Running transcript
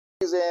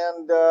ladies,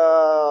 and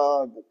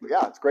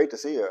yeah, it's great to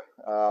see you,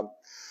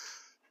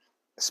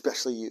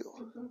 especially you.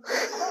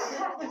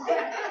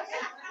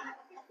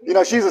 You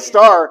know, she's a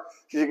star.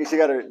 She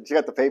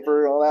got the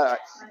paper and all that.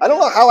 I don't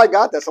know how I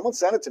got that. Someone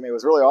sent it to me. It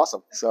was really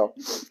awesome. So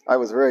I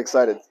was very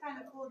excited. It's kind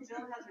of cool. Jill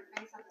has her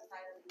face on the side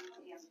of the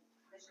museum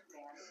mission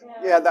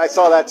band. Yeah, I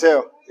saw that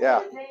too.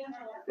 Yeah.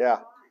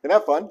 Isn't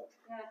that fun?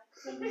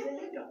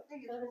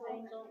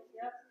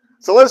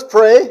 So let's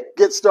pray,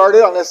 get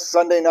started on this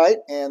Sunday night,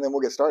 and then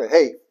we'll get started.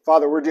 Hey,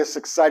 Father, we're just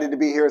excited to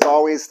be here as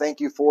always. Thank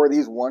you for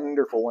these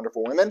wonderful,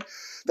 wonderful women.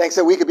 Thanks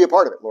that we could be a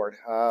part of it, Lord.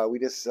 We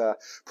just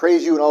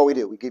praise you in all we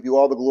do. We give you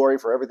all the glory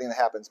for everything that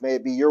happens. May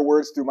it be your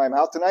words through my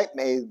mouth tonight.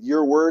 May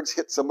your words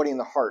hit somebody in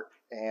the heart,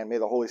 and may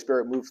the Holy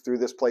Spirit move through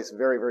this place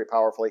very, very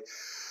powerfully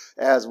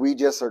as we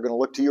just are going to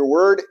look to your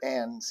word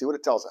and see what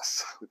it tells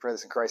us. We pray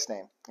this in Christ's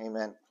name.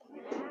 Amen.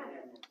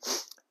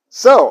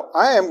 So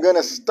I am going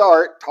to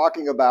start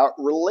talking about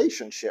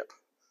relationship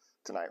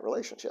tonight,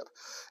 relationship.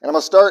 And I'm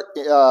going to start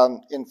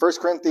in 1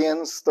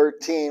 Corinthians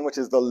 13, which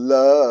is the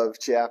love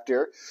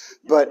chapter.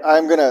 But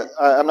I'm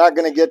not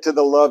going to get to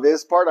the love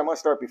is part. I'm going to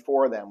start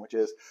before them, which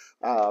is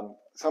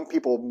some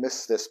people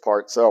miss this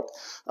part. So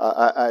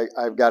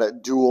I've got a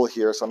dual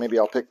here, so maybe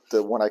I'll pick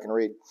the one I can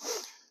read.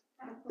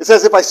 It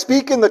says, if I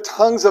speak in the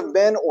tongues of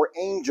men or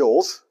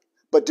angels,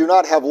 but do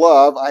not have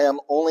love, I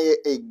am only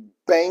a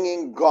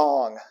banging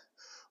gong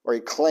or a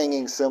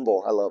clanging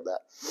cymbal. I love that.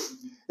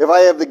 If I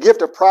have the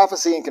gift of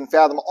prophecy and can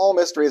fathom all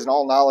mysteries and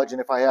all knowledge, and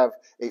if I have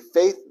a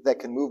faith that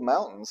can move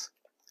mountains,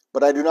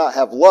 but I do not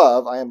have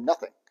love, I am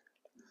nothing.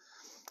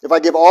 If I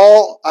give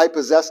all I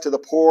possess to the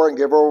poor and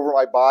give over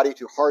my body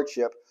to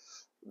hardship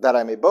that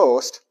I may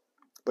boast,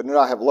 but do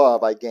not have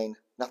love, I gain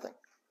nothing.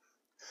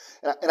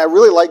 And I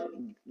really like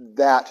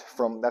that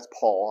that's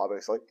Paul,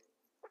 obviously.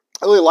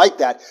 I really like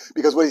that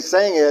because what he's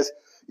saying is,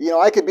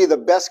 I could be the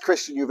best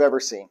Christian you've ever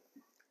seen.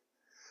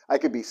 I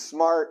could be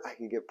smart. I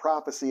can give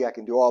prophecy. I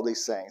can do all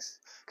these things.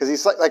 Because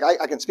he's like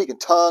I can speak in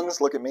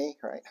tongues. Look at me,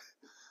 right?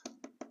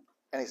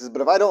 And he says,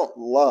 but if I don't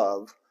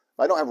love, if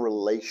I don't have a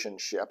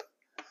relationship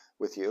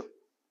with you,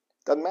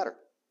 it doesn't matter.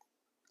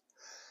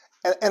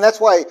 And that's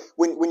why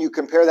when you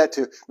compare that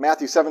to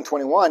Matthew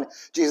 7:21,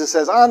 Jesus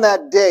says, on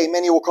that day,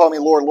 many will call me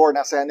Lord, Lord, and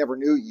I'll say, I never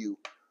knew you.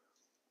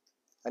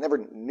 I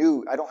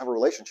don't have a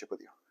relationship with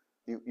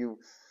you.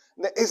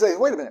 He says,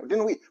 wait a minute,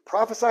 didn't we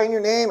prophesy in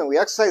your name and we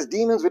exorcise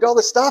demons? We did all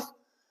this stuff?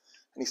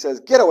 And he says,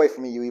 get away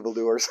from me, you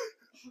evildoers.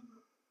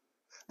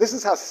 This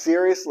is how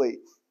seriously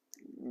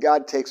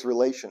God takes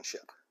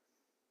relationship.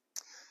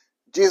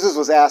 Jesus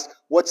was asked,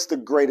 what's the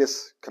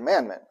greatest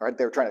commandment? Right?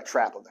 They were trying to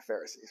trap him, the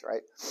Pharisees,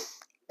 right?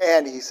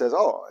 And he says,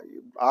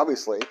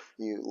 obviously,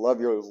 you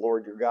love your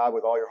Lord your God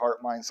with all your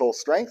heart, mind, soul,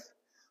 strength.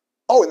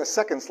 Oh, and the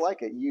second's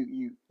like it.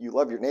 You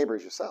love your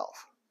neighbors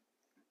yourself.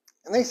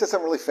 And then he says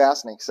something really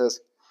fascinating. He says,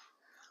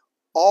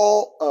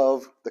 all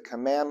of the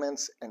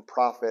commandments and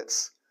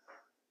prophets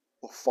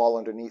will fall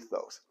underneath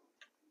those.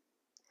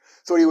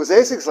 So what he was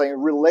basically saying,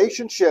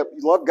 relationship,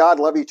 you love God,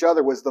 love each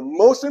other, was the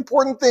most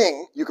important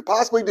thing you could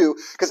possibly do,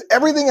 because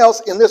everything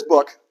else in this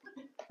book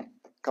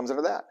comes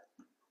under that.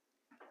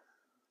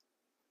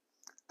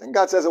 Then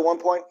God says at one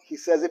point, he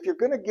says, if you're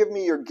going to give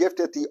me your gift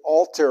at the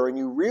altar and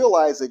you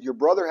realize that your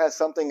brother has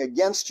something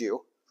against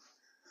you,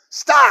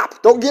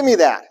 stop! Don't give me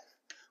that.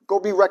 Go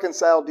be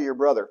reconciled to your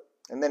brother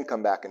and then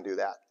come back and do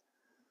that.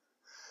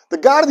 The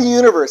God of the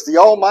universe, the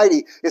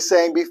Almighty, is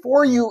saying,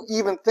 before you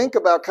even think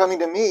about coming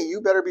to me, you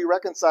better be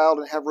reconciled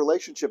and have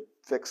relationship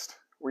fixed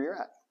where you're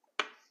at.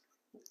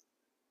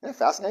 Isn't that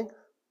fascinating?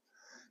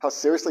 How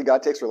seriously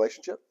God takes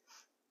relationship?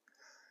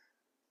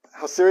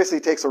 How seriously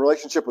he takes a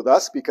relationship with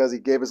us because he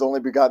gave his only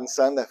begotten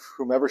Son that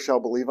whomever shall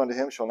believe unto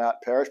him shall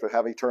not perish but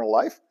have eternal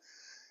life.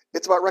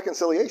 It's about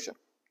reconciliation.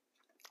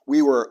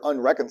 We were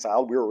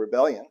unreconciled. We were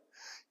rebellion.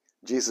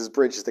 Jesus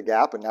bridges the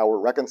gap, and now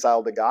we're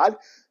reconciled to God,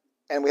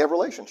 and we have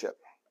relationship.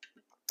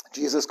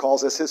 Jesus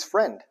calls us his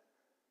friend.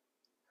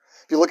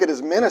 If you look at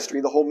his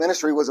ministry, the whole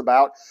ministry was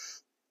about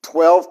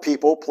 12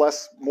 people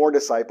plus more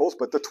disciples,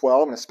 but the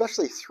 12, and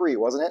especially 3,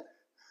 wasn't it?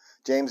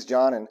 James,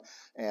 John,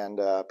 and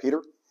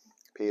Peter.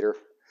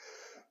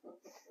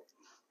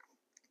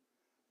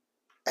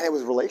 And it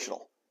was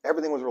relational.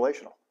 Everything was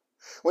relational.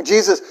 When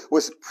Jesus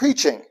was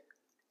preaching,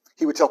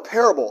 he would tell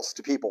parables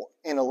to people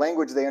in a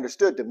language they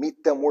understood to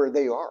meet them where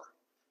they are.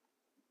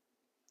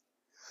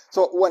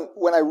 So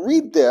when I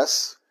read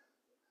this,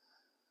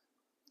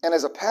 and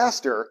as a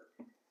pastor,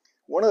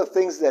 one of the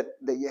things that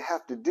you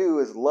have to do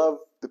is love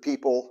the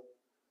people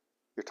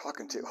you're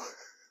talking to.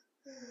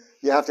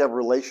 You have to have a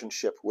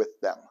relationship with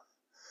them,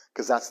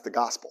 because that's the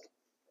gospel.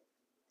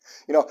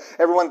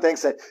 Everyone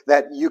thinks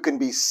that you can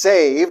be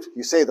saved.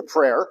 You say the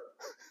prayer,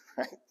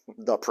 right?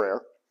 The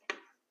prayer.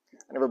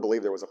 I never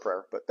believed there was a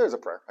prayer, but there's a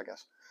prayer, I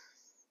guess.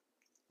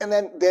 And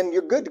then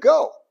you're good to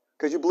go,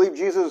 because you believe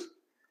Jesus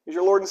is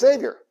your Lord and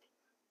Savior.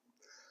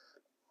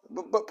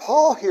 But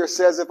Paul here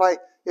says,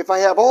 if I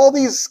have all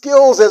these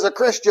skills as a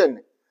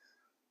Christian,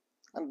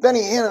 I'm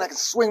Benny Hinn and I can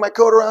swing my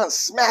coat around and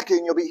smack you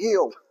and you'll be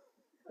healed.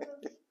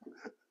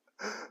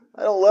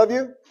 I don't love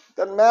you.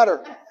 Doesn't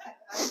matter.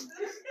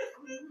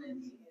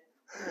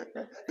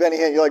 Benny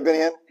Hinn, you like Benny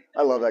Hinn?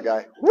 I love that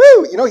guy.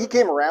 Woo! You know, he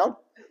came around.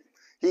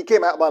 He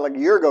came out about like a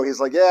year ago. He's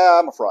like, yeah,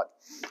 I'm a fraud.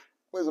 It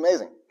was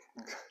amazing.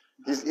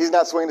 He's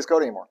not swinging his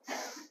coat anymore.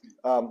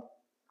 I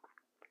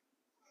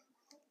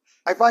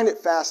find it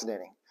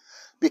fascinating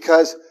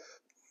because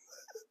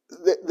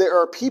there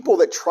are people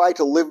that try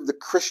to live the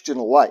Christian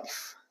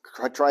life,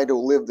 try to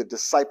live the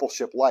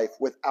discipleship life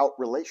without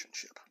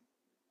relationship.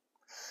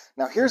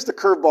 Now, here's the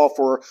curveball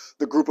for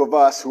the group of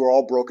us who are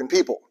all broken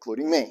people,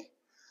 including me.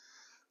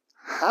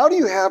 How do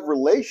you have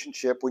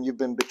relationship when you've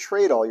been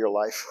betrayed all your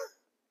life?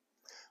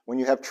 When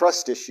you have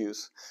trust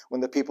issues?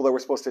 When the people that were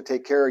supposed to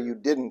take care of you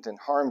didn't and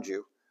harmed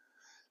you?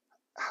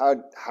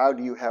 How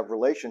do you have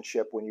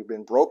relationship when you've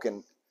been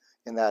broken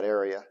in that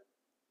area,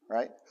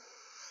 right?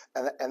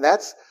 And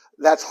that's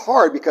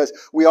hard because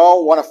we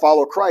all want to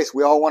follow Christ.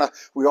 We all want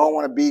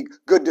to be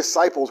good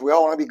disciples. We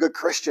all want to be good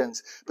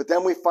Christians. But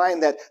then we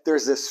find that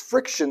there's this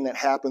friction that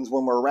happens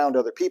when we're around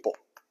other people.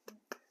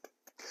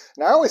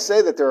 Now, I always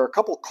say that there are a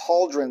couple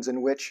cauldrons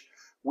in which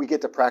we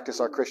get to practice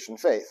our Christian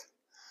faith.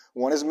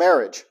 One is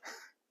marriage.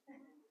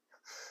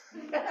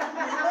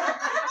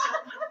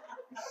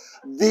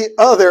 The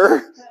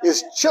other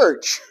is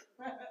church.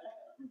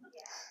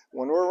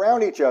 When we're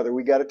around each other,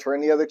 we got to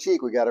turn the other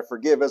cheek. We got to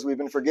forgive as we've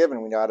been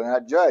forgiven. We got to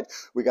not judge.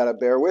 We got to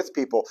bear with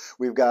people.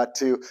 We've got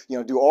to,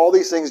 do all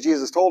these things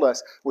Jesus told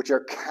us, which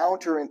are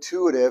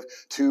counterintuitive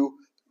to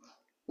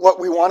what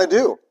we want to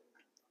do.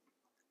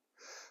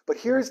 But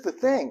here's the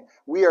thing.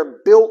 We are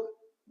built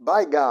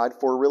by God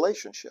for a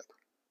relationship.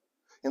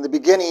 In the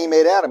beginning, he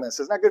made Adam and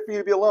says, it's not good for you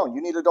to be alone.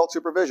 You need adult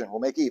supervision. We'll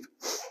make Eve.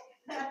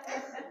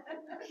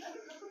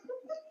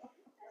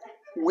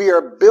 We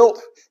are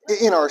built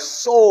in our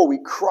soul. We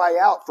cry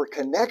out for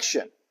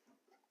connection.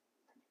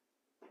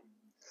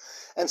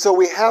 And so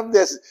we have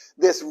this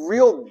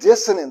real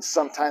dissonance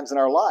sometimes in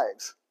our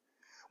lives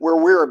where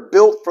we're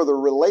built for the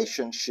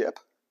relationship,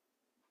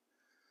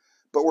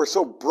 but we're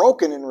so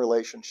broken in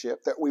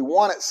relationship that we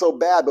want it so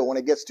bad, but when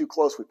it gets too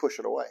close, we push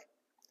it away.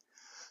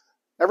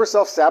 Ever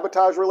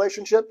self-sabotage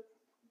relationship?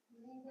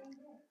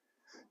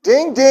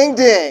 Ding, ding,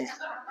 ding.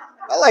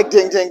 I like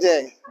ding, ding,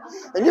 ding.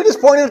 And you're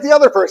just pointing at the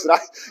other person.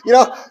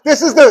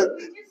 This is the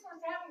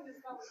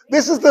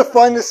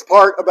funnest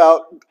part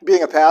about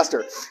being a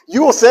pastor.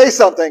 You will say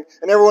something,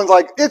 and everyone's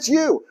like, it's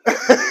you.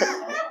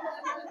 I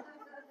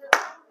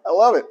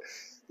love it.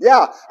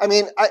 Yeah, I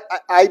mean,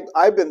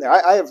 I've been there.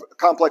 I have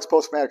complex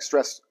post-traumatic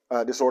stress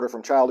disorder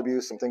from child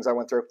abuse and things I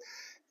went through.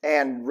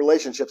 And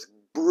relationships,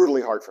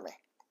 brutally hard for me.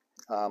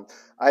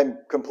 I'm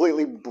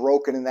completely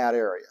broken in that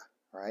area,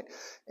 right?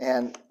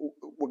 And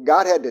what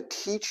God had to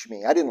teach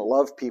me, I didn't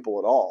love people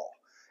at all.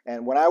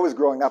 And when I was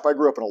growing up, I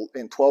grew up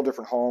in 12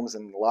 different homes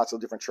and lots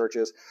of different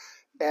churches.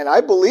 And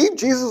I believed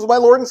Jesus was my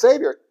Lord and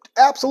Savior.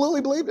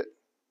 Absolutely believed it.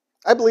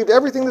 I believed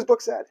everything this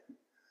book said.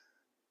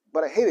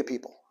 But I hated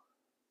people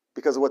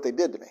because of what they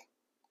did to me.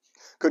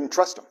 Couldn't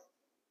trust them.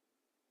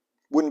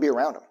 Wouldn't be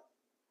around them.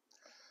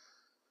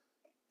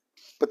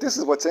 But this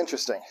is what's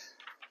interesting.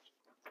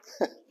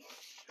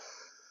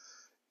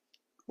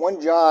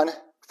 1 John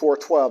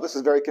 4:12. This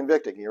is very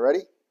convicting. You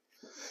ready?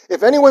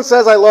 If anyone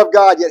says, I love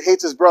God, yet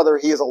hates his brother,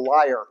 he is a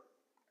liar.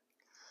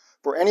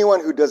 For anyone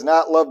who does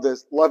not love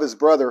his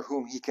brother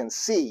whom he can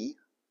see,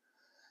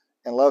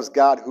 and loves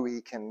God who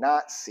he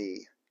cannot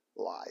see,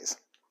 lies.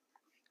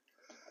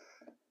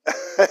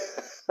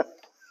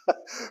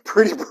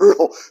 Pretty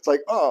brutal. It's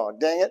like, oh,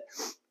 dang it.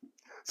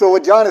 So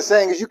what John is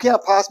saying is you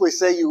can't possibly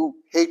say you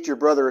hate your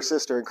brother or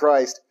sister in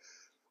Christ,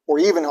 or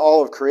even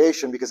all of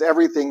creation, because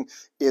everything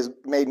is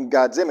made in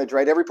God's image,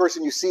 right? Every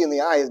person you see in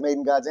the eye is made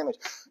in God's image.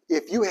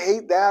 If you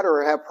hate that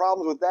or have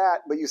problems with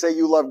that, but you say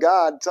you love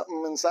God,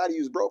 something inside of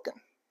you is broken.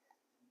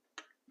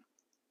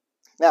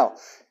 Now,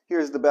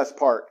 here's the best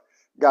part.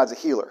 God's a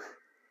healer,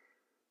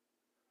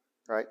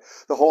 right?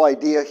 The whole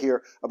idea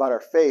here about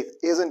our faith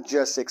isn't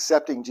just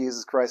accepting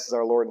Jesus Christ as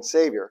our Lord and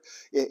Savior.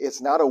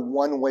 It's not a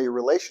one-way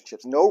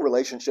relationship. No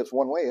relationship's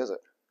one way, is it?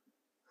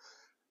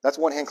 That's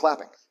one hand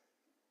clapping.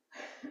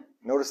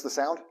 Notice the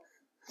sound?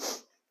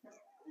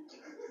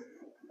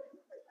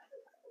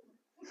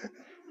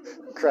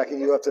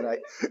 Cracking you up tonight.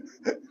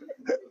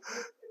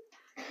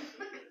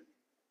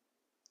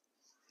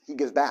 He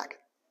gives back.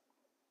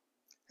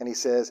 And he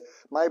says,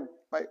 my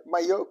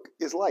yoke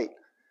is light.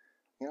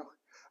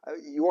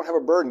 You won't have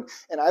a burden,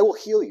 and I will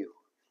heal you.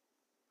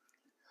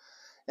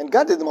 And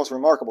God did the most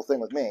remarkable thing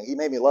with me. He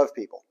made me love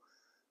people.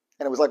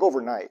 And it was like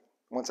overnight.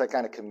 Once I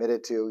kind of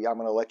committed to, I'm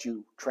going to let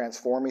you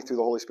transform me through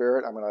the Holy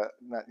Spirit. I'm going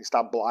to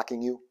stop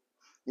blocking you.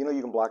 You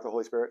can block the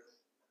Holy Spirit.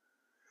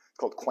 It's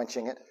called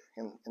quenching it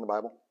in the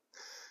Bible.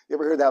 You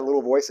ever heard that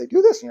little voice say,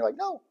 do this? And you're like,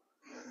 no.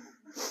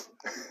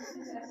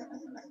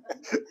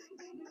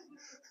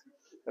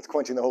 That's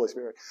quenching the Holy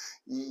Spirit.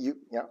 You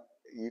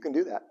can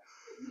do that.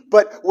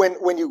 But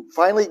when you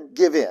finally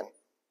give in,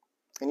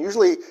 and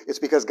usually it's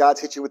because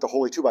God's hit you with the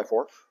holy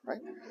 2x4, right?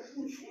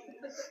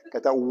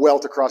 Got that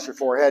welt across your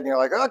forehead, and you're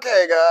like,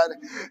 okay, God.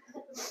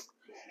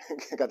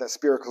 Got that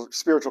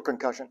spiritual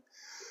concussion.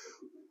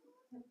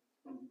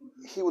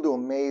 he will do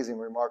amazing,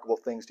 remarkable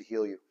things to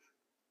heal you.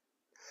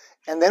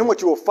 And then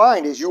what you will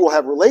find is you will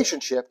have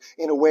relationship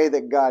in a way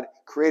that God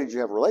created you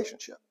to have a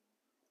relationship.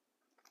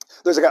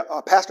 There's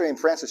a pastor named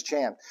Francis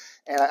Chan,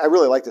 and I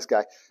really like this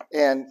guy.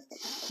 And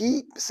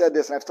he said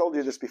this, and I've told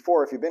you this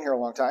before if you've been here a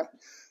long time.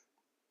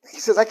 He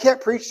says, I can't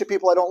preach to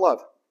people I don't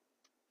love.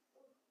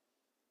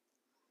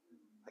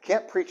 I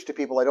can't preach to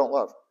people I don't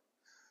love.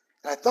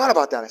 And I thought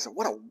about that. I said,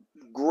 what a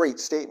great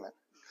statement.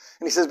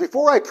 And he says,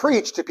 before I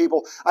preach to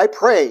people, I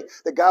pray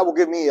that God will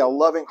give me a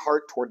loving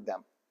heart toward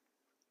them.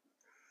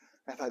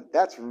 I thought,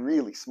 that's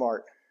really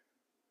smart.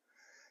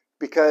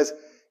 Because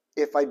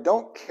if I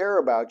don't care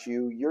about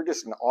you, you're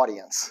just an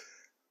audience.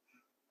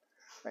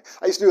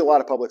 I used to do a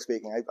lot of public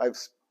speaking. I've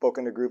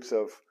spoken to groups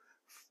of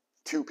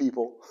 2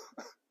 people.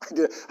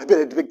 I've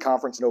been at a big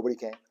conference, nobody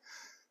came.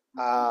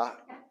 It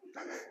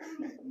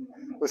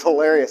was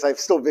hilarious. I've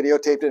still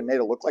videotaped it and made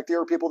it look like there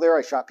were people there.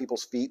 I shot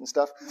people's feet and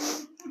stuff.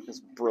 It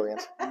was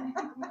brilliant.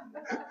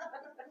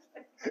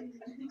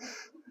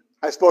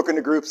 I've spoken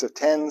to groups of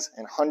 10s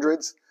and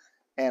 100s,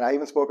 and I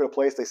even spoke at a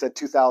place they said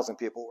 2,000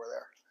 people were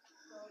there.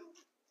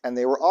 And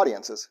they were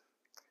audiences.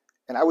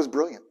 And I was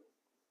brilliant.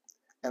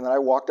 And then I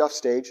walked off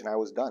stage and I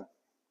was done.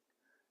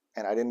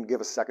 And I didn't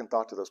give a second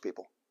thought to those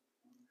people.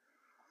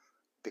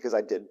 Because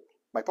I did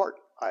my part.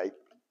 I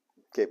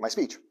gave my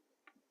speech.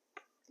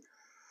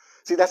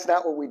 See, that's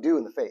not what we do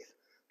in the faith.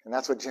 And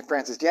that's what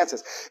Francis Chan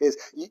says, is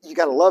you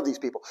got to love these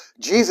people.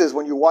 Jesus,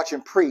 when you watch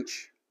him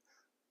preach,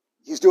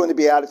 he's doing the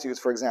Beatitudes,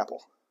 for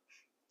example.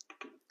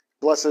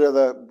 Blessed are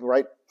the,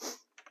 right?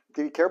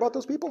 Did he care about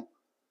those people?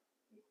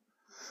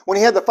 When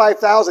he had the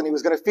 5,000, he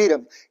was going to feed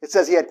them. It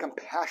says he had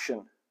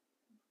compassion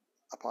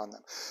upon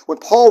them. When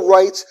Paul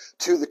writes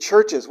to the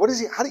churches, what is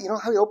he? How do you know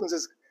how he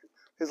opens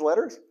his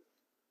letters?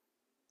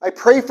 I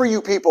pray for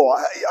you people.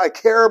 I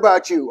care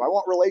about you. I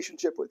want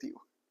relationship with you.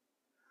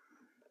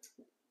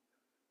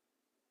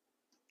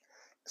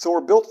 So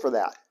we're built for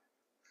that.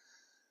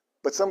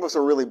 But some of us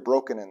are really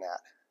broken in that.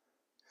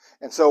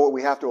 And so what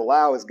we have to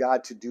allow is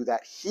God to do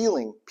that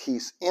healing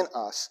piece in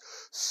us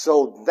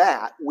so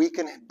that we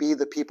can be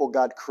the people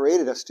God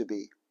created us to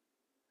be.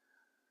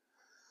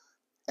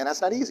 And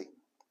that's not easy.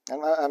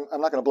 And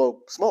I'm not going to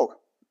blow smoke.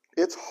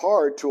 It's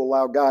hard to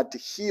allow God to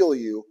heal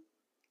you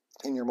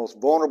in your most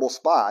vulnerable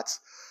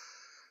spots,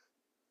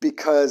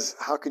 because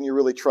how can you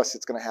really trust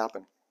it's going to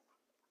happen?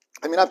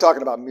 I mean, I'm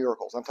talking about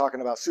miracles. I'm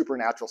talking about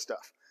supernatural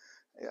stuff.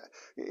 Yeah,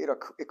 you know,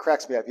 it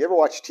cracks me up. You ever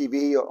watch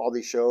TV, all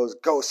these shows,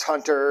 Ghost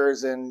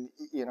Hunters and,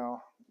 you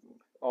know,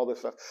 all this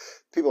stuff?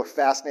 People are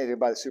fascinated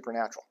by the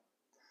supernatural,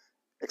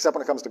 except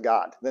when it comes to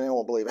God. Then they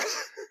won't believe it.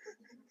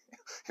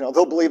 You know,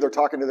 they'll believe they're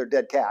talking to their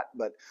dead cat,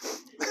 but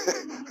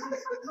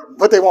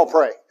but they won't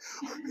pray.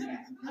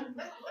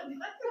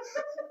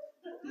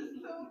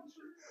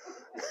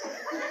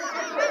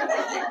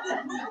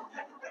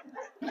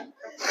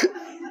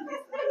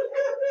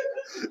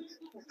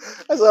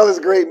 I saw this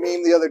great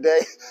meme the other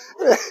day.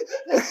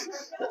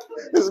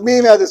 This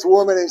meme had this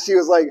woman, and she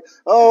was like,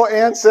 "Oh,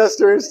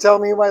 ancestors, tell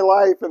me my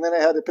life." And then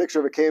it had a picture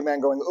of a caveman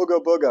going,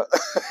 "Ooga booga."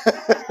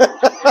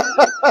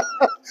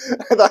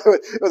 I thought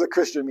it was a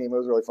Christian meme. It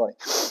was really funny.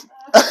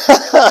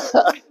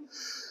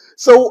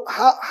 So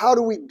how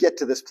do we get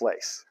to this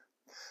place?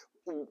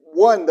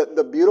 One,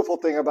 the beautiful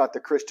thing about the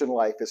Christian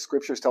life is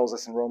Scripture tells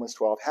us in Romans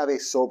 12, have a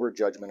sober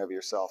judgment of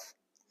yourself.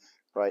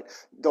 Right?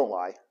 Don't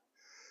lie.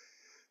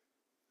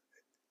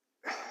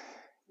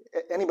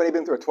 Anybody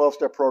been through a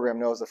 12-step program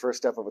knows the first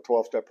step of a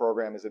 12-step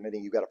program is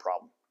admitting you got a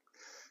problem.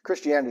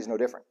 Christianity is no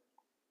different.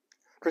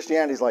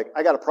 Christianity is like,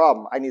 I got a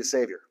problem. I need a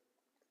Savior.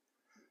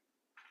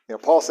 You know,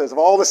 Paul says, of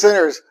all the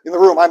sinners in the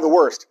room, I'm the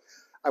worst.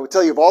 I would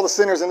tell you, of all the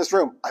sinners in this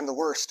room, I'm the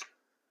worst.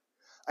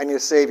 I need a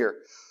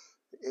Savior.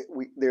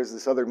 There's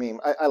this other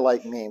meme. I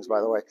like memes, by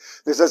the way.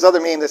 There's this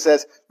other meme that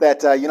says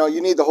that,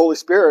 you need the Holy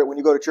Spirit when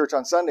you go to church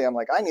on Sunday. I'm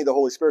like, I need the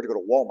Holy Spirit to go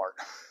to Walmart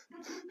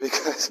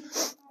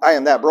because I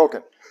am that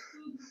broken.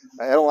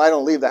 I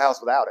don't leave the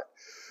house without it.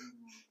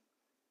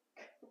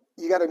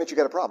 You got to admit you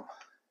got a problem.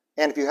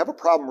 And if you have a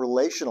problem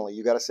relationally,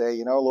 you got to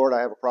say, Lord,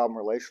 I have a problem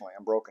relationally.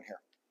 I'm broken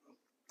here.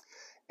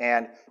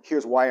 And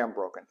here's why I'm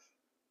broken.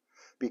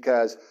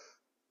 Because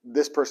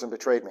this person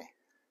betrayed me.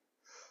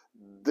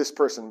 This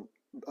person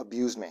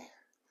abused me.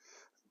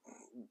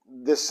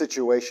 This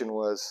situation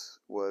was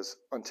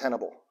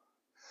untenable.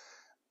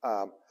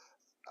 I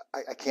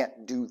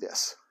can't do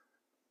this.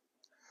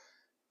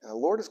 And the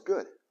Lord is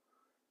good.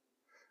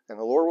 And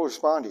the Lord will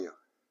respond to you.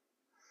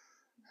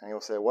 And he'll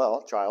say,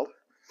 well, child,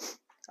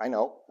 I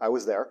know. I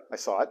was there. I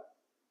saw it.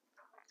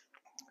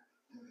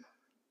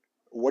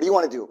 What do you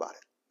want to do about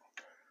it?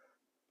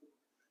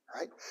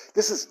 Right?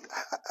 This is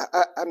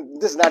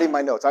not even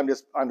my notes. I'm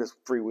just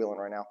freewheeling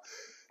right now.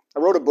 I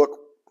wrote a book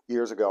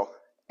years ago,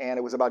 and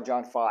it was about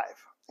John 5.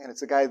 And it's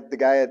the guy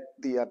at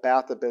the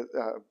bath of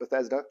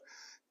Bethesda,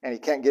 and he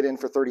can't get in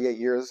for 38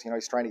 years.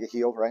 He's trying to get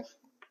healed, right?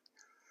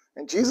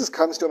 And Jesus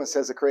comes to him and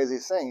says the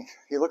craziest thing.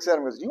 He looks at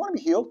him and goes, do you want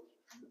to be healed?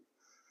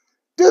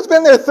 Dude's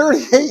been there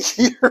 38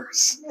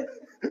 years.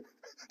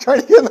 trying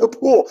to get in the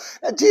pool.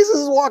 And Jesus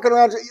is walking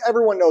around.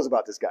 Everyone knows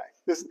about this guy.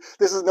 This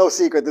is no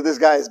secret that this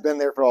guy has been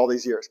there for all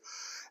these years.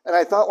 And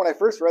I thought when I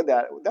first read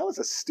that, that was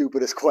the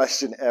stupidest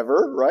question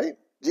ever, right?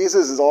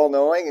 Jesus is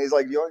all-knowing. And he's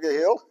like, you want to get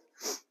healed?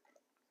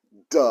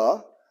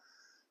 Duh.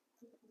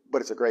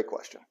 But it's a great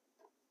question.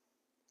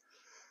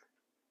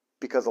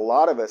 Because a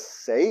lot of us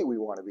say we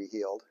want to be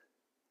healed,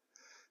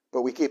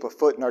 but we keep a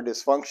foot in our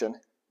dysfunction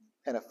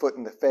and a foot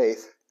in the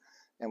faith,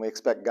 and we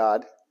expect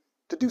God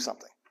to do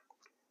something.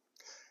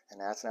 And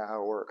that's not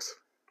how it works.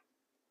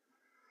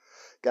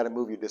 Got to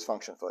move your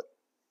dysfunction foot.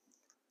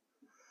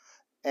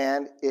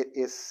 And it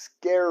is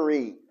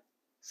scary.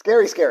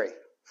 Scary, scary.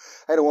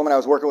 I had a woman I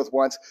was working with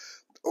once.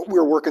 We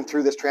were working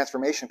through this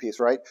transformation piece,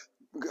 right?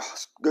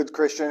 Good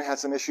Christian, had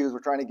some issues. We're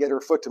trying to get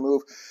her foot to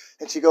move.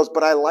 And she goes,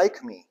 but I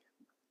like me.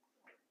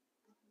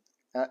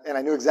 And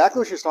I knew exactly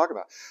what she was talking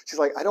about. She's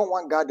like, I don't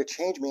want God to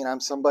change me and I'm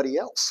somebody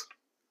else.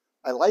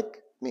 I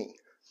like me.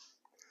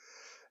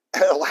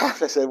 And I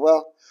laughed. I said,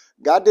 well,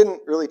 God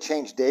didn't really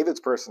change David's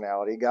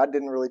personality. God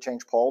didn't really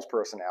change Paul's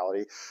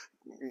personality.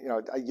 You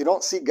know, you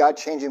don't see God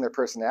changing their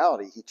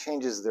personality. He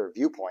changes their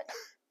viewpoint.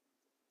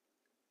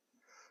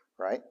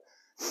 Right?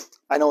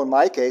 I know in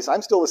my case,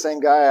 I'm still the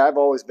same guy I've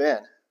always been.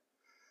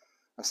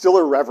 I'm still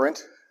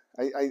irreverent.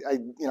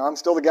 I'm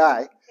still the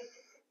guy.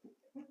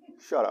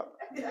 Shut up.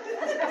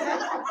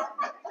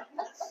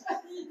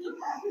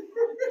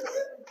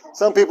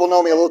 Some people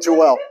know me a little too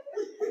well.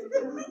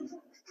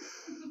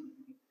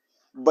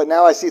 But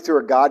now I see through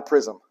a God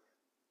prism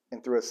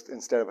and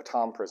instead of a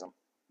Tom prism.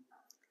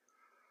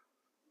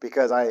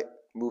 Because I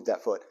moved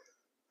that foot.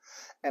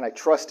 And I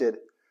trusted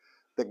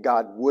that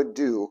God would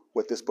do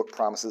what this book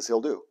promises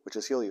he'll do, which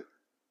is heal you.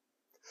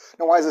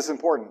 Now, why is this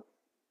important?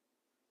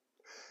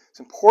 It's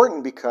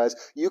important because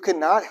you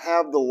cannot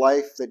have the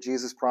life that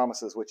Jesus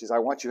promises, which is I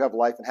want you to have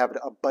life and have it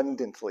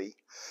abundantly,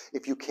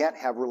 if you can't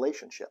have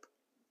relationship.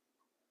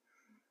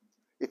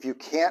 If you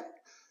can't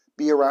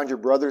be around your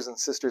brothers and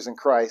sisters in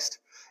Christ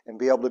and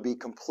be able to be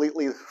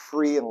completely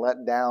free and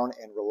let down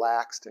and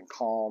relaxed and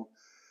calm.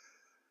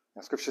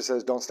 Now, Scripture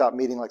says don't stop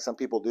meeting like some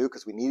people do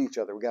because we need each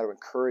other. We got to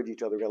encourage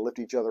each other. We got to lift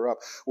each other up.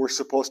 We're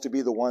supposed to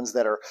be the ones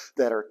that are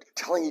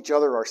telling each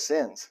other our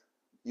sins.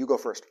 You go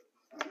first.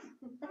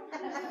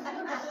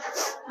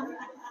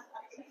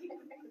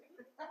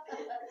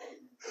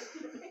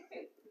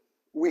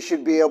 We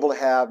should be able to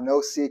have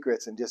no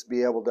secrets and just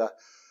be able to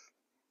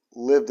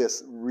live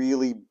this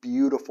really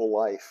beautiful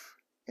life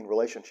in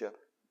relationship.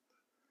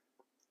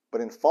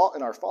 But in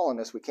our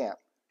fallenness, we can't.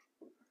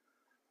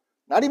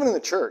 Not even in the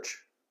church.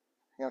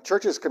 You know,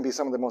 churches can be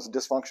some of the most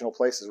dysfunctional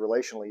places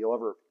relationally you'll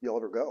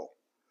ever go.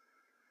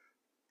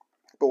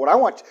 But what I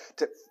want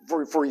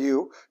for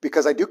you,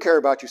 because I do care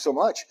about you so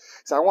much,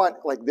 is I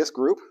want like this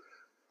group.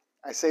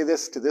 I say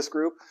this to this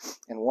group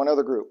and one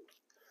other group.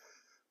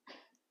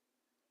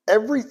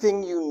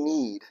 Everything you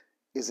need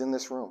is in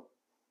this room.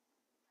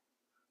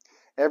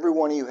 Every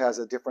one of you has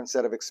a different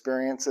set of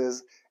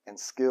experiences and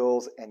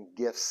skills and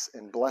gifts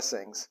and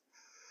blessings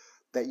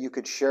that you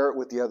could share it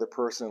with the other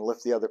person and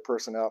lift the other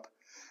person up.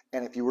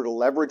 And if you were to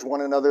leverage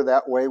one another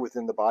that way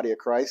within the body of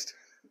Christ,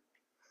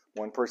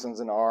 one person's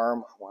an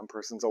arm, one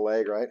person's a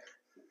leg, right?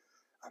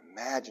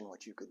 Imagine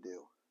what you could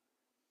do.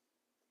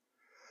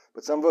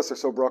 But some of us are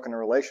so broken in a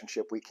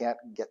relationship, we can't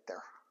get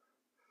there.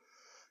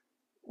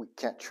 We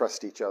can't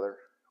trust each other.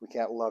 We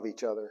can't love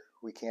each other.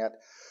 We can't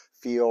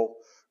feel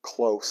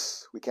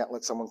close. We can't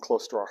let someone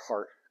close to our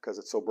heart because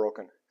it's so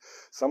broken.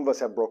 Some of us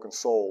have broken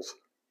souls,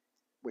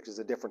 which is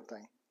a different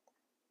thing.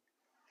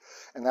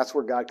 And that's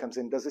where God comes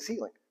in and does his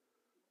healing.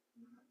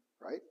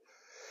 Right?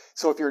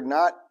 So if you're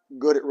not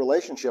good at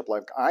relationship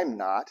like I'm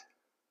not,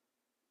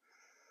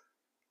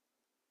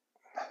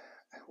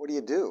 what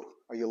do?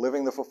 Are you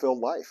living the fulfilled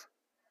life?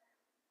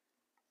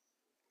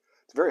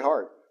 It's very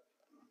hard.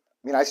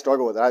 I mean, I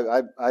struggle with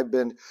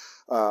it.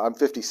 I'm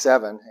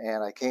 57,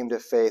 and I came to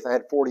faith. I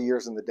had 40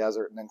 years in the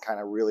desert and then kind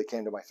of really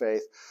came to my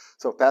faith.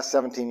 So past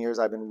 17 years,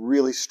 I've been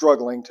really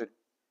struggling to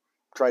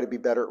try to be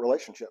better at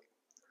relationship.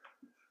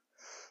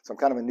 So I'm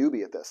kind of a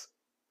newbie at this.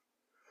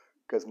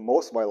 Because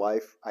most of my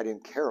life, I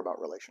didn't care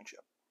about relationship.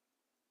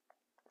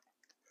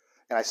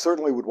 And I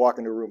certainly would walk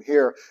into a room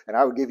here, and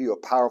I would give you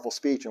a powerful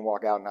speech and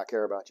walk out and not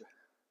care about you.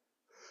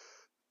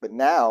 But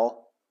now,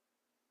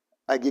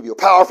 I give you a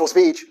powerful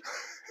speech,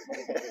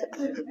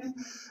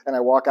 and I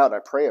walk out and I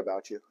pray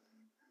about you.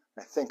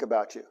 I think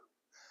about you.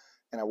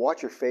 And I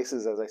watch your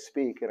faces as I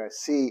speak, and I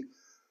see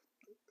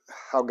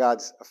how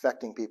God's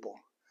affecting people.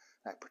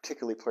 And I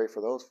particularly pray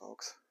for those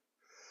folks.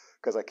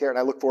 Because I care, and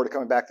I look forward to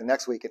coming back the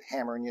next week and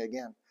hammering you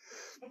again.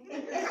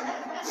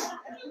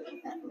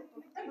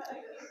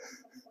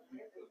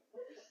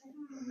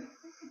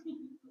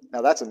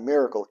 Now that's a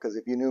miracle, because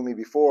if you knew me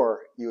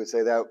before, you would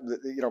say that,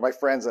 you know, my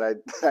friends that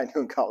I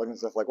knew in college and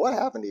stuff, like, what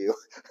happened to you?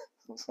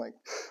 It's like,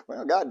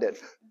 well, God did,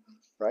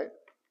 right?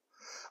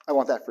 I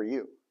want that for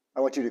you.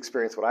 I want you to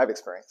experience what I've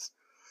experienced,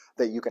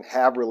 that you can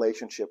have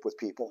relationship with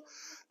people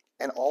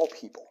and all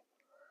people.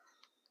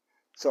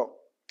 So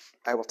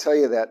I will tell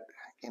you that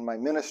in my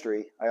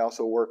ministry, I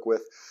also work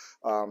with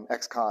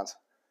ex-cons.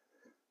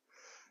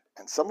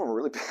 And some of them are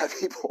really bad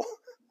people.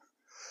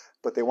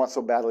 But they want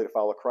so badly to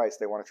follow Christ,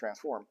 they want to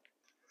transform.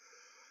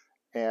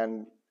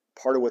 And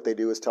part of what they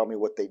do is tell me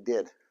what they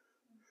did.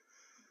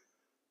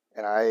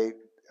 And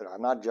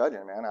I'm not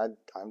judging, man.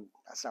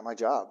 That's not my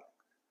job.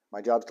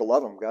 My job's to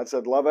love them. God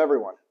said, love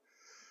everyone.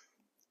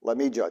 Let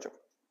me judge them.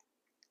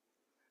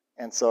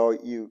 And so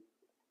you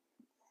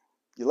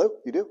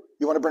do.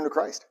 You want to bring them to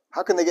Christ.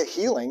 How can they get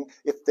healing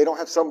if they don't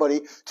have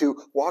somebody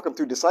to walk them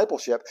through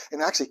discipleship and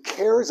actually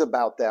cares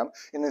about them,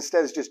 and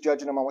instead is just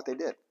judging them on what they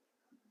did?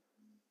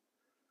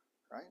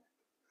 Right?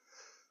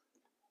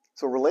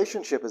 So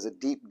relationship is a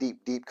deep,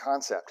 deep, deep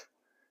concept.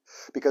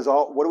 Because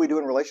what do we do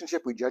in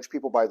relationship? We judge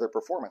people by their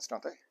performance,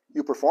 don't they?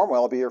 You perform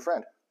well, I'll be your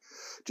friend.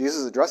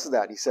 Jesus addresses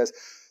that. He says,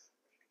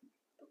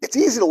 it's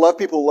easy to love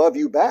people who love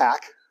you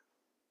back.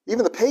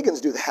 Even the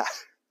pagans do that.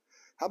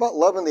 How about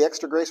loving the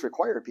extra grace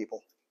required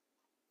people?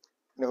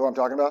 You know who I'm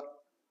talking about?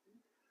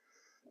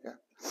 Yeah.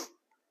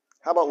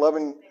 How about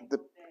loving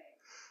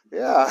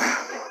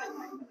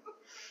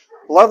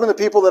loving the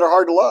people that are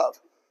hard to love?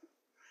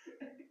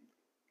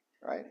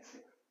 Right?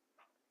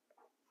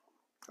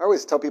 I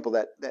always tell people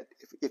that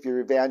if you're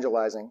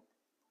evangelizing,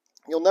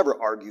 you'll never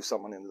argue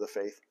someone into the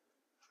faith.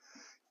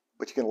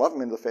 But you can love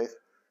them into the faith.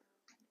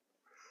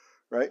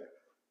 Right?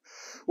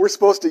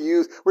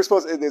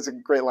 There's a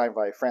great line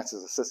by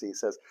Francis Assisi. He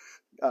says,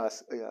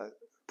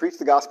 preach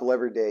the gospel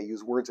every day.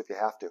 Use words if you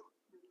have to.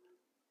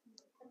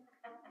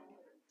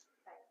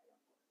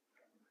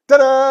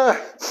 Ta-da!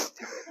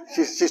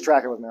 She's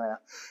tracking with me right now.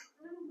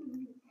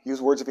 Use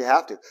words if you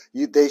have to.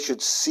 They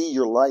should see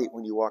your light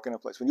when you walk in a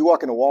place. When you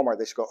walk into Walmart,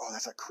 they should go, oh,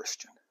 that's a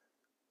Christian.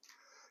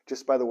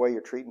 Just by the way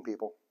you're treating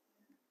people.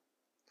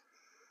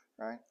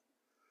 Right?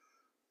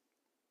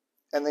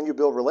 And then you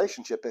build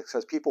relationship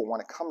because people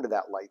want to come to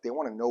that light. They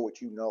want to know what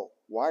you know.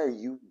 Why are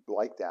you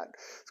like that?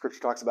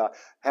 Scripture talks about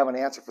have an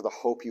answer for the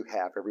hope you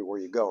have everywhere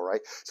you go, right?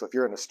 So if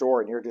you're in a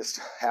store and you're just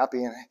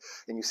happy and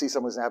you see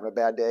someone's having a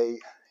bad day,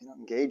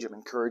 engage them,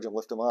 encourage them,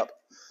 lift them up.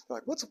 They're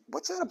like, what's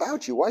that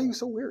about you? Why are you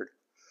so weird?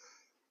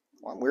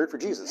 Well, I'm weird for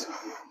Jesus.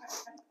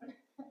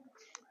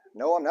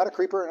 No, I'm not a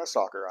creeper and a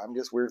stalker. I'm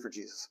just weird for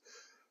Jesus.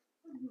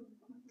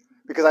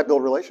 Because I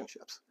build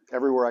relationships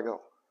everywhere I go.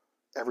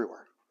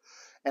 Everywhere.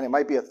 And it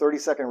might be a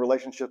 30-second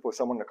relationship with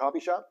someone in a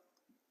coffee shop.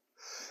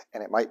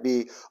 And it might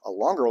be a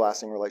longer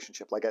lasting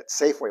relationship, like at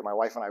Safeway. My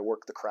wife and I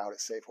work the crowd at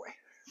Safeway.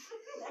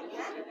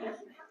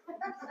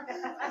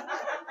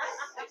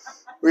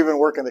 We've been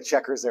working the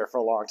checkers there for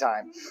a long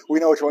time. We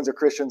know which ones are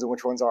Christians and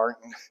which ones aren't.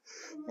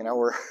 And,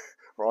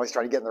 we're always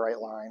trying to get in the right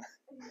line.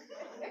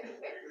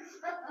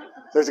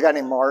 There's a guy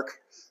named Mark.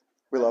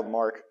 We love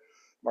Mark.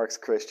 Mark's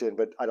Christian,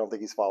 but I don't think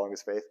he's following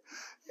his faith.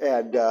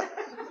 And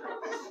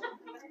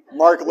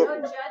Mark,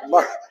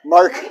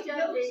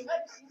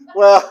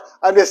 well,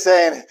 I'm just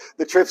saying,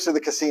 the trips to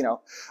the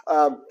casino.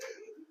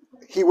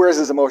 He wears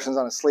his emotions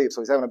on his sleeve, so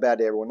he's having a bad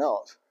day, everyone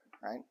knows.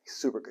 Right? He's a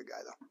super good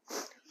guy, though.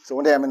 So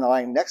one day I'm in the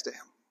line next to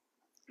him,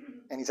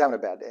 and he's having a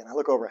bad day. And I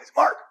look over and I say,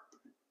 Mark!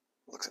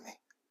 He looks at me.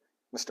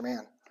 Mr.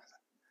 Man,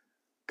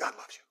 God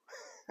loves you.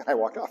 And I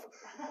walked off.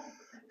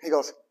 He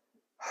goes,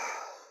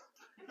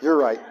 you're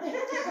right.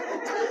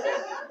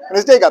 And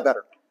his day got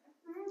better.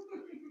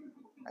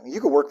 I mean,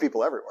 you can work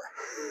people everywhere.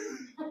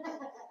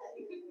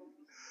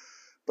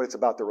 But it's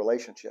about the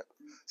relationship.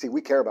 See,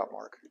 we care about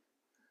Mark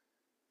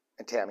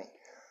and Tammy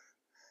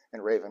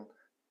and Raven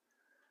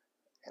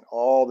and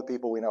all the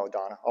people we know,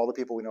 Donna, all the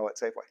people we know at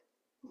Safeway.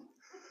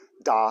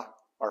 Da,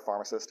 our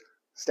pharmacist,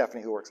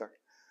 Stephanie, who works there.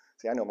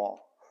 See, I know them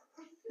all.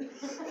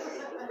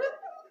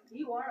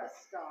 You are a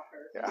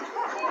stalker.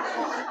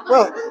 Yeah.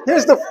 Well,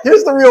 here's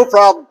the real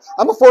problem.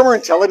 I'm a former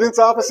intelligence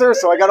officer,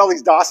 so I got all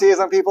these dossiers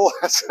on people.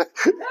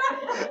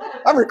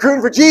 I'm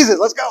recruiting for Jesus.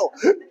 Let's go.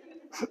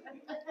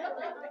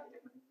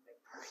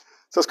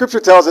 So Scripture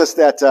tells us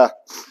that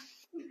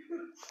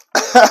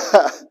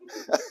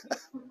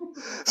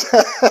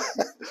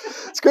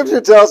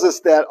Scripture tells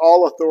us that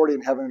all authority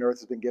in heaven and earth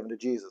has been given to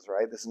Jesus,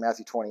 right? This is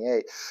Matthew 28.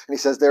 And he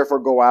says, therefore,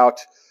 go out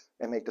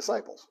and make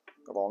disciples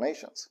of all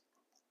nations.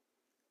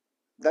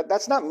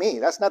 That's not me.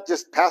 That's not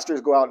just pastors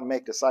go out and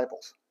make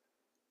disciples.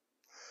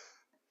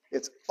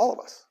 It's all of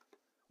us.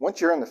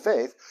 Once you're in the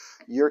faith,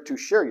 you're to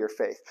share your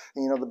faith.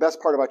 And the best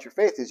part about your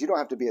faith is you don't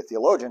have to be a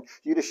theologian.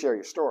 You just share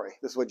your story.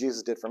 This is what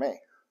Jesus did for me.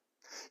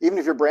 Even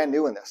if you're brand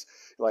new in this.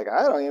 You're like,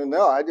 I don't even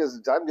know. I'm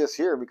just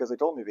here because they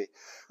told me to be.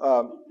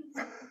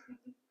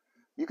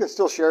 You can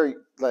still share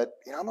that,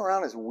 I'm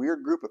around this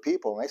weird group of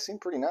people, and they seem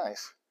pretty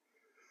nice.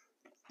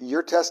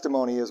 Your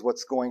testimony is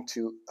what's going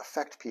to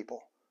affect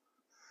people.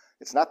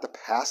 It's not the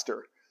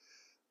pastor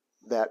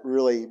that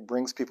really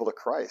brings people to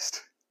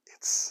Christ.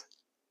 It's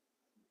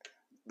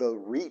the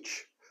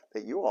reach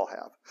that you all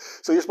have.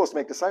 So you're supposed to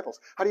make disciples.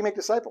 How do you make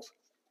disciples?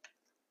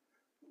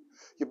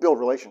 You build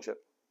relationship.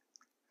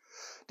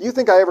 Do you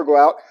think I ever go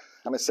out,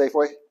 I'm at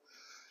Safeway,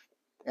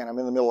 and I'm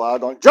in the middle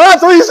of the aisle going, John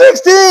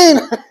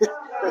 3:16!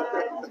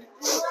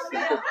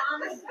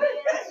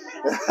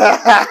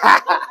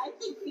 I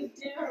think you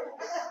do.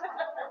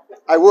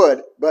 I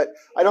would, but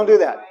I don't do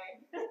that.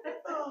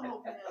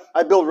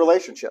 I build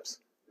relationships.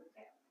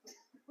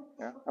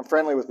 Yeah? I'm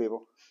friendly with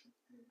people.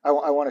 I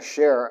want to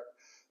share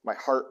my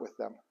heart with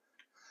them.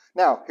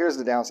 Now, here's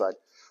the downside.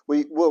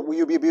 Will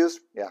you be abused?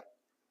 Yeah.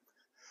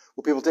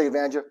 Will people take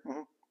advantage of?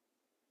 Mm-hmm.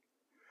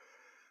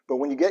 But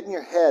when you get in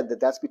your head that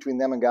that's between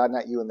them and God,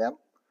 not you and them,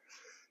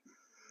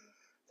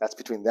 that's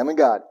between them and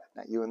God,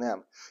 not you and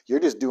them. You're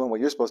just doing what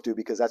you're supposed to do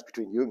because that's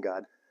between you and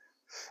God.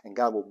 And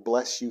God will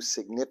bless you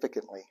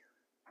significantly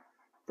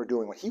for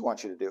doing what he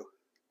wants you to do.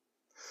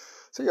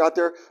 So you're out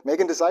there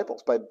making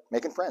disciples by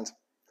making friends.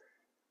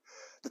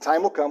 The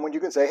time will come when you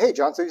can say, hey,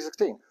 John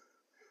 3:16.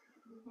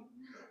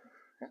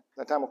 Yeah,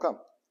 that time will come.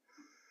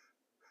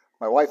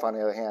 My wife, on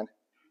the other hand,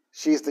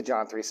 she's the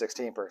John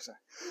 3:16 person.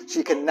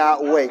 She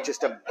cannot wait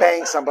just to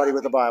bang somebody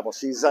with the Bible.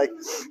 She's like,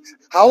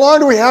 how long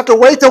do we have to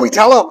wait till we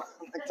tell them?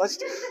 Like,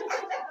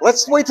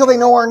 let's wait till they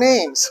know our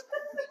names.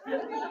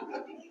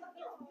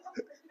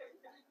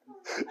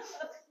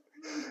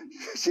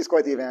 She's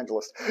quite the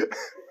evangelist.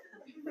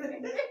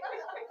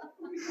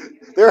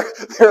 There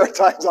are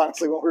times,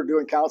 honestly, when we're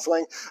doing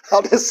counseling,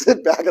 I'll just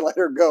sit back and let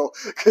her go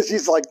because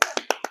she's like,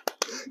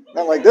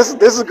 I'm like, this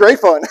is great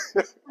fun.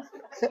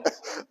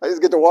 I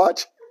just get to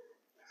watch.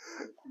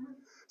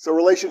 So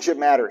relationship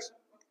matters.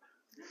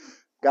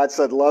 God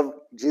said love.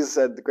 Jesus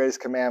said the greatest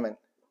commandment.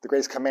 The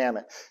greatest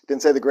commandment.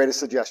 Didn't say the greatest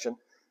suggestion.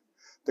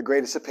 The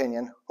greatest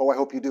opinion. Oh, I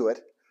hope you do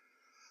it.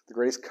 The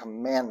greatest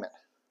commandment.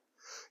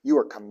 You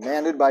are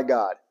commanded by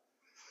God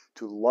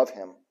to love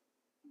him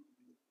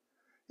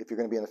if you're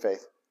going to be in the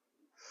faith.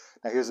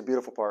 Now here's the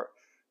beautiful part.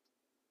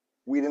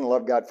 We didn't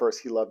love God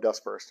first. He loved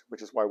us first,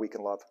 which is why we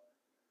can love.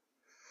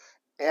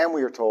 And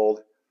we are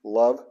told,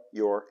 love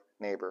your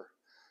neighbor.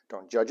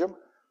 Don't judge him.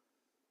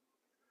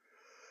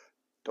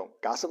 Don't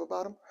gossip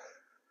about them.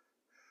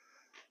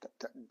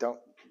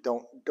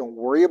 Don't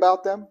worry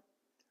about them.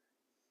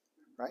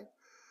 Right?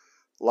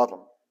 Love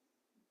them.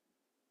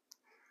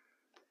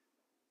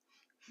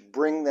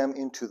 Bring them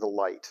into the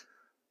light.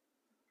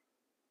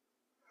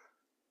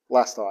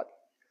 Last thought.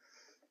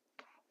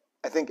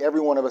 I think every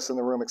one of us in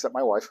the room, except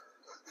my wife,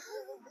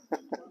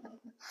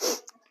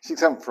 she's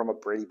come from a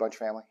Brady Bunch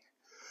family.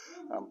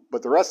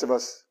 But the rest of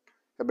us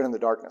have been in the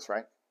darkness,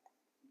 right?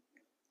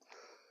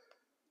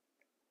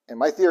 And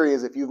my theory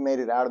is if you've made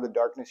it out of the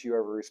darkness, you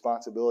have a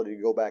responsibility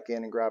to go back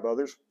in and grab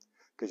others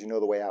because you know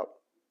the way out.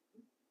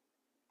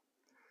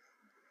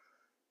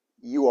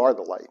 You are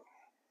the light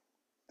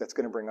that's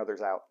going to bring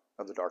others out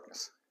of the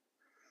darkness.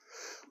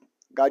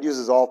 God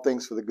uses all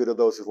things for the good of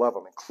those who love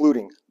him,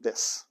 including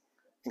this,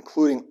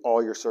 including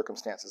all your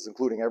circumstances,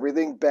 including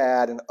everything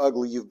bad and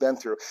ugly you've been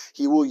through.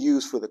 He will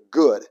use for the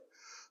good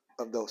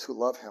of those who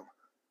love him.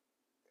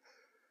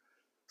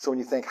 So when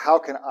you think, how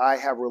can I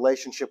have a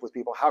relationship with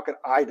people? How can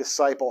I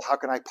disciple? How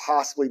can I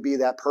possibly be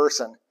that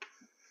person?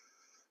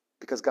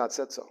 Because God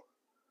said so.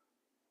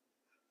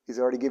 He's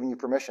already given you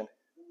permission.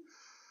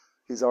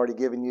 He's already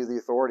given you the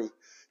authority.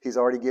 He's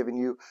already given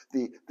you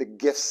the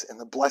gifts and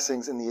the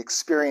blessings and the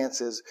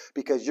experiences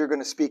because you're going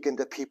to speak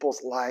into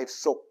people's lives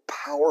so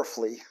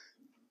powerfully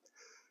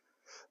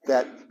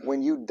that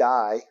when you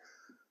die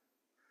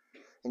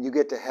and you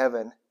get to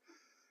heaven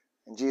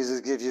and Jesus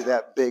gives you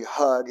that big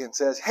hug and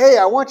says, hey,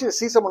 I want you to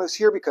see someone who's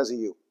here because of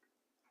you.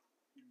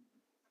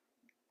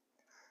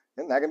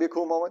 Isn't that going to be a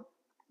cool moment?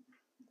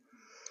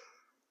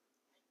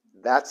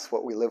 That's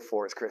what we live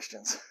for as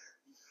Christians,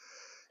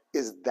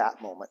 is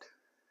that moment.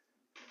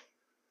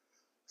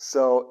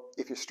 So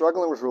if you're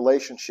struggling with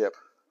relationship,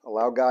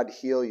 allow God to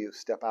heal you.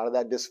 Step out of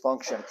that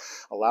dysfunction.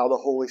 Allow the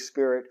Holy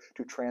Spirit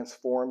to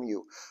transform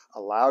you.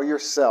 Allow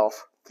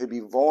yourself to be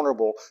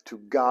vulnerable to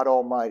God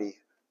Almighty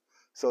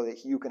so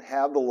that you can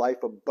have the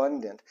life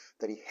abundant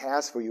that he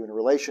has for you in a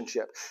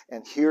relationship.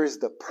 And here's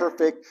the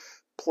perfect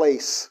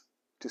place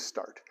to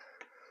start.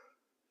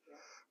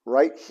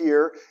 Right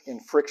here in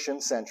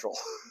Friction Central.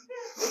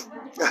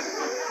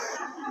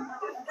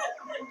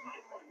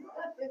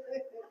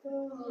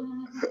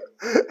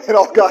 And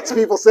all God's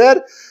people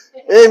said,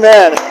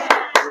 amen.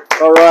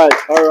 All right.